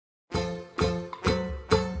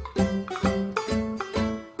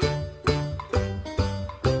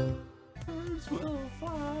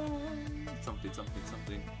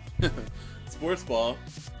Sportsball.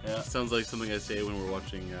 Yeah. Sounds like something I say when we're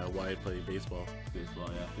watching Wyatt play baseball. Baseball,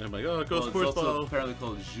 yeah. And I'm like, oh, go It's Sportsball. also apparently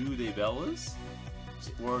called Jeu des Bowels.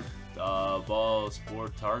 Ball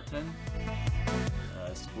Sportarten.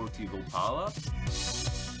 Sporty Vopala.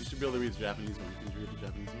 You should be able to read the Japanese one. Can you read the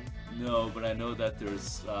Japanese one? No, but I know that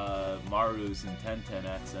there's Maru's and Ten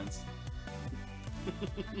accents.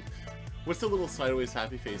 What's the little sideways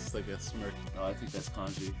happy face, like a smirk? Oh, I think that's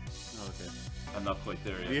kanji. Oh, okay. I'm not quite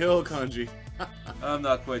there yet. The old kanji. I'm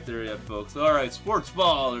not quite there yet, folks. Alright, sports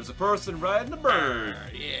ball. There's a person riding a bird.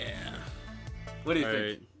 Yeah. What do you All think?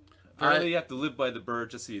 right. Apparently you have to live by the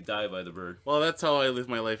bird just so you die by the bird. Well, that's how I live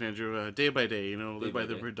my life, Andrew. Day by day, you know, Day live by by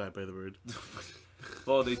the day. bird, die by the bird.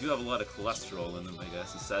 Well, they do have a lot of cholesterol in them, I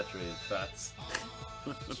guess, and saturated fats.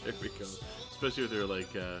 There we go. Especially if they're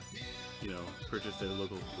like, you know, purchased at a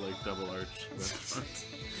local, like, Double Arch restaurant.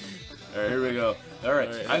 Alright, here we go. Alright,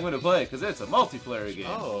 All right. I'm going to play, because it's a multiplayer game.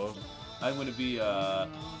 Oh. I'm going to be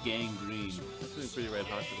gangrene. That's feeling pretty red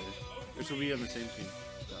hot today. Or should we be on the same team?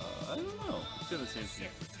 I don't know. Let's be on the same team.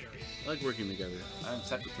 I like working together. I'm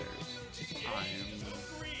secretary. I am.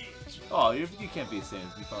 Oh, you can't be the same.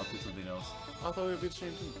 You found out something else. I thought we would be the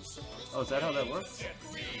same team. Oh, is that how that works? Yeah,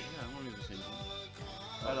 I want to be the same team.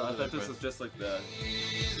 I don't know. I thought this was just like the.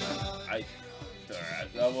 Alright,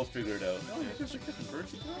 we'll figure it out. Oh, you guys are kissing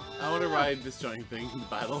birds. I want to ride this giant thing in the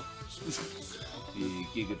battle. The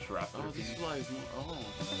Gigatraptor. Oh, this flies more. Oh.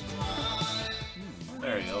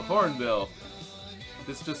 There you go. Hornbill.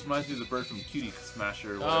 This just reminds me of the bird from Cutie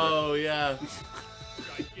Smasher or whatever. Oh, yeah.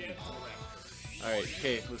 Alright,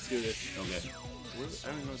 okay, let's do this. Okay. I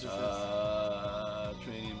don't know what this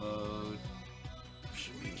Training mode.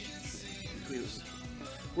 is.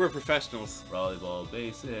 We're professionals. Volleyball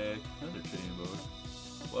basic. Another training mode.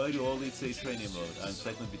 Why do all these say training mode? I'm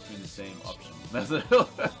cycling between the same options.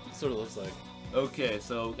 Sort of looks like. Okay,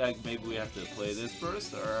 so maybe we have to play this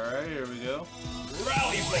first. Alright, here we go.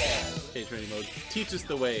 Rally ball! Okay, training mode. Teach us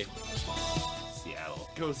the way. Seattle.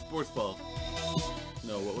 Go sports ball.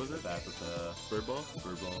 No, what was it? Back with the Bird ball?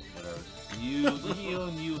 bird ball, whatever. New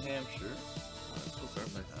Hampshire. Let's go start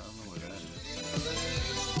by I don't know where that is.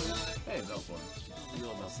 Hey, Melbourne.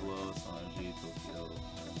 Real Oslo, Sanji, Tokyo.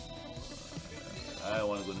 I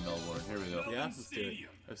want to go to Melbourne. Here we go. Yeah, let's do it.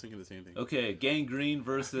 I was thinking the same thing. Okay, Gangrene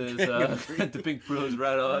versus Gangrene. the Pink Bros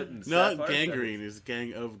Red Hot and Not Sapphire. gangrene, it's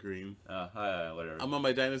gang of green. Hi, whatever. I'm on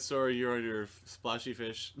my dinosaur, you're on your splashy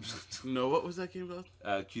fish. No, what was that game called?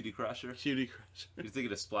 Cutie Crasher. Cutie Crush. You're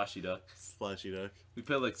thinking of Splashy Duck. Splashy Duck. We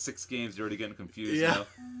played like 6 games, you're already getting confused Yeah. now.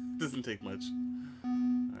 Doesn't take much.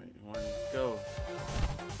 Alright, one, go.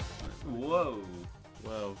 Whoa.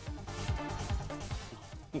 Whoa.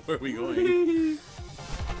 Where are we going?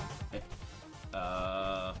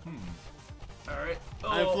 Alright.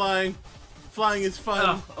 I'm flying. Flying is fun.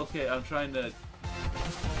 Oh, okay, I'm trying to...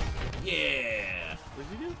 Yeah! What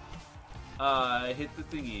did you do? I hit the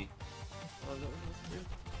thingy. Oh, is that what you're supposed to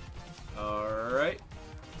do? Alright.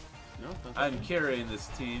 No, not that I'm one. carrying this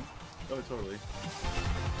team. Oh, totally.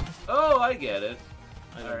 Oh, I get it.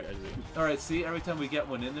 I know. Alright. I do. Alright, see, every time we get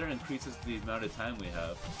one in there, it increases the amount of time we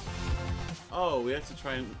have. Oh, we have to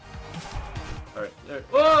try and. Alright, there.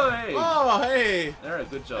 Whoa, hey! Oh, hey! Alright,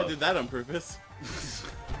 good job. I did that on purpose.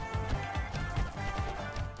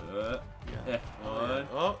 Yeah, one.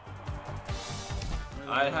 Oh.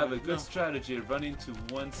 I have a good No. strategy of running to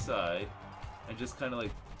one side and just kind of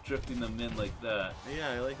like drifting them in like that. Yeah,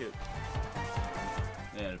 I like it.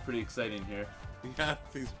 Man, pretty exciting here. Yeah,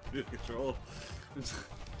 things are pretty control.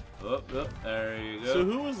 Oh, there you go. So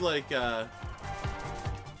who was like,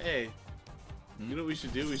 hey, you know what we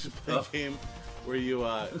should do? We should play a game where you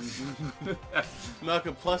knock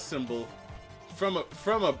a plus symbol from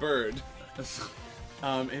a bird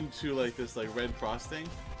into like this like red cross thing,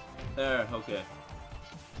 There, okay.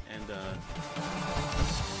 and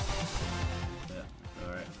Yeah,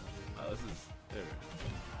 alright. This is there.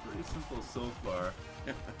 pretty simple so far.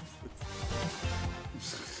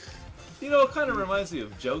 You know, it kind of reminds me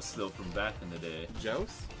of Joust though from back in the day.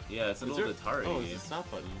 Joust? Yeah, it's an Is old there- Atari Oh, game. it's a stop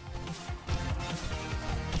button.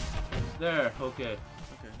 There, okay. Okay.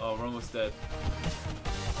 Oh, we're almost dead.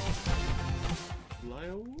 Fly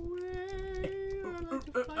away.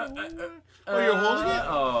 Fly away. Oh, you're holding it?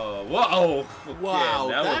 Oh, whoa! Okay, Wow,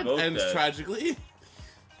 now that we're both ends dead. tragically.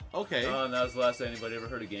 Okay. Oh, and that was the last time anybody ever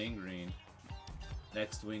heard of Gangrene.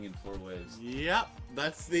 Next wing in 4 ways. Yep,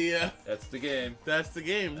 that's the That's the game. that's the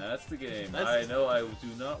game. That's the game. That's- I know I do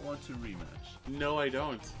not want to rematch. No, I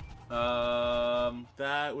don't.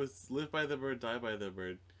 That was live by the bird, die by the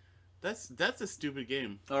bird. That's a stupid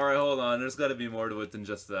game. Alright, hold on. There's got to be more to it than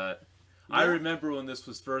just that. I remember when this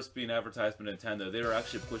was first being advertised by Nintendo, they were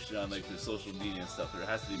actually pushing it on like their social media and stuff. There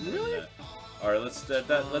has to be more than that. All right,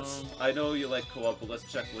 let's. I know you like co-op, but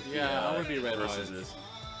let's check what the I want to be red versus is.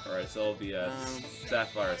 All right, so it'll be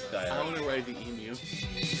Sapphire Sky. I want to ride the emu.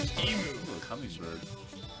 Ooh, hummingbird.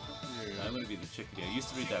 I'm gonna be the chickadee. I used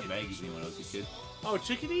to read that magazine when I was a kid. Oh,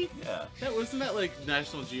 chickadee? Yeah. That wasn't that like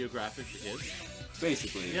National Geographic for kids?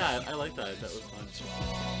 Basically. Yeah, I like that. That was fun.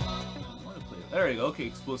 I want to play. There we go. Okay,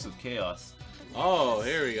 explosive chaos. Oh,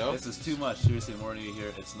 here we go. This is too much. Seriously, more than you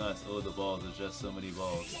hear. It's nuts. Oh, the balls. There's just so many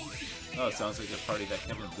balls. Oh, it sounds like a party that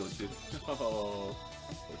Kevin would go to. Oh.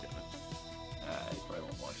 Okay. You probably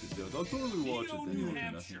won't watch it. I'll totally watch it. Then you won't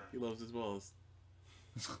do nothing. He loves his balls.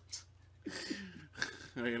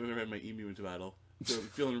 I'm gonna ride my emu into battle.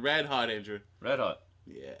 Feeling red hot, Andrew. Red hot.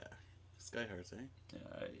 Yeah. Sky hearts, eh?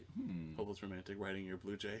 Yeah. Hopeless romantic riding your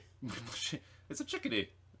blue jay. It's a chickadee.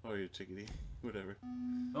 Or your chickadee. Whatever.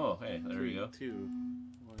 Oh, hey, there we go. 2,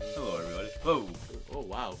 1. Hello, everybody. Whoa. Oh,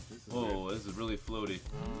 wow. This is Whoa, weird. this is really floaty.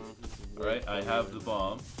 Alright, I have the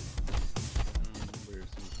bomb.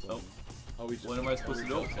 Oh. What am I supposed to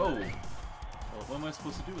do? Oh. What am I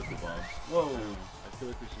supposed to do with the bomb? Whoa. I feel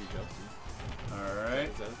like we should jump to. Alright.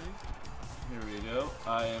 Is that a thing? Here we go.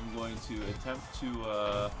 I am going to attempt to,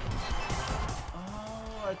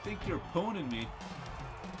 Oh, I think you're poning me.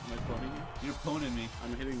 Am I poning you? You're poning me.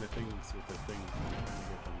 I'm hitting the things with the thing. I'm trying to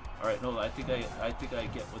get them. Alright, no, I think I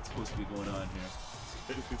get what's supposed to be going on here.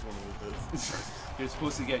 It's one of those. You're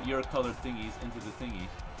supposed to get your colored thingies into the thingy.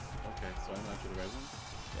 Okay, so I'm after the red ones?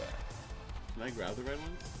 Yeah. Can I grab the red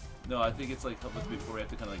ones? No, I think it's like couple before we have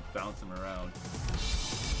to kind of like bounce them around.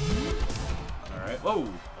 Alright. Whoa!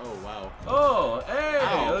 Oh, wow. Oh, hey!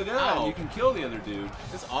 Ow, Look at that! ow. You can kill the other dude.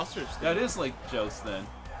 This ostrich thing. That is like Joust then.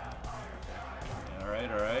 Alright,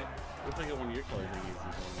 alright. Looks like one of your color thingies.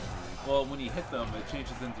 Well, when you hit them, it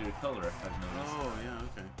changes into your color, I've noticed. Oh, yeah,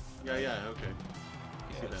 okay. Yeah, okay.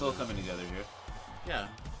 Yeah, it's all coming together here. Yeah.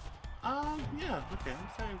 Yeah, okay. I'm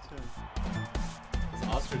starting to... This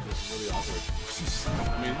ostrich is really awkward.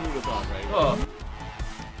 I mean, who would have thought, right? Oh!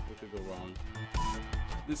 What could go wrong?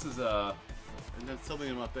 This is, And then suddenly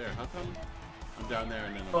I'm up there. How come I'm down there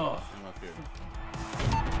and then I'm up here?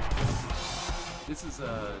 This is,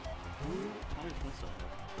 How many points do I have?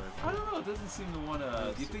 I don't know, it doesn't seem to want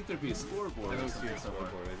to... Do you think there'd be a scoreboard I or don't see something a somewhere?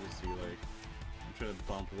 scoreboard. I just see, like, I'm trying to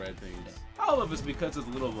bump red things. All of it's because it's a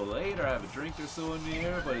little bit late or I have a drink or so in me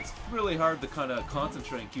here, but it's really hard to kind of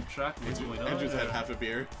concentrate and keep track of what's going on. Andrew's had half a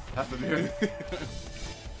beer. Half a beer?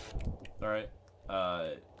 Alright.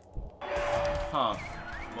 Huh.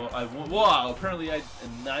 Well, I won. Wow, apparently I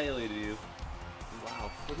annihilated you.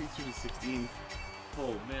 Wow, 42 to 16.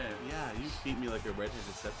 Oh, man. Yeah, you beat me like a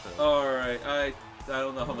redheaded stepchild. Alright, I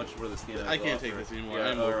don't know how much more this game has I can't to take offer. this anymore. Yeah,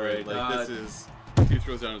 I'm over it. alright. Like, this is... He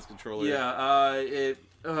throws down his controller. Yeah,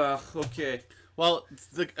 okay. Well,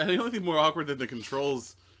 the only thing more awkward than the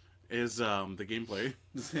controls is the gameplay.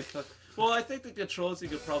 Well, I think the controls you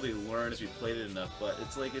could probably learn if you played it enough, but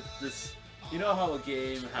it's like this. You know how a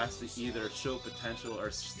game has to either show potential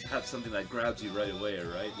or have something that grabs you right away,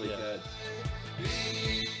 right? Like, I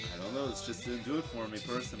don't know. It's just didn't do it for me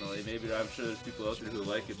personally. Maybe I'm sure there's people out there who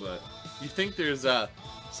like it, but You think there's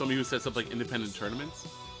somebody who sets up like independent tournaments?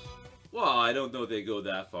 well, I don't know if they go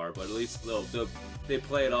that far, but at least they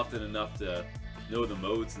play it often enough to know the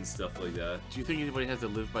modes and stuff like that. Do you think anybody has a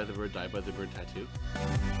live by the bird, die by the bird tattoo?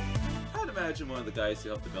 I'd imagine one of the guys who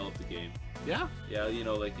helped develop the game. Yeah. Yeah, he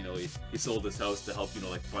sold his house to help,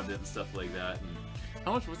 like fund it and stuff like that. And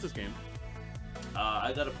How much was this game?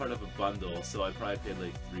 I got a part of a bundle, so I probably paid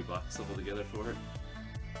like $3 altogether for it.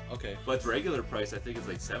 Okay. But regular price, I think it's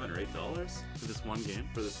like $7 or $8 For this one game?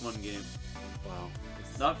 for this one game. Wow.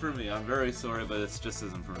 Not for me. I'm very sorry, but it just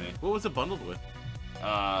isn't for me. What was it bundled with?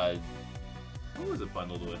 What was it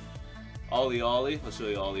bundled with? Ollie Ollie. I'll show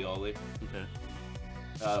you Ollie Ollie. Okay.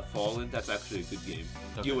 Fallen. That's actually a good game.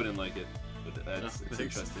 Okay. You wouldn't like it, but it's thanks.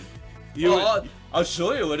 interesting. You I'll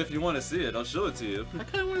show you it if you want to see it. I'll show it to you. I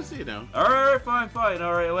kind of want to see it now. Alright, fine. Alright,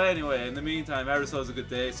 well, anyway, in the meantime, Aerosol was a good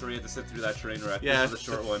day. Sorry you had to sit through that train wreck. Yeah. This was a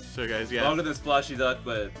short one. So guys, yeah. Longer than Splashy Duck,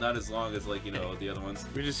 but not as long as, the other ones.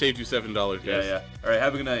 We just saved you $7, guys. Yeah. Alright,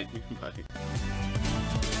 have a good night. Bye.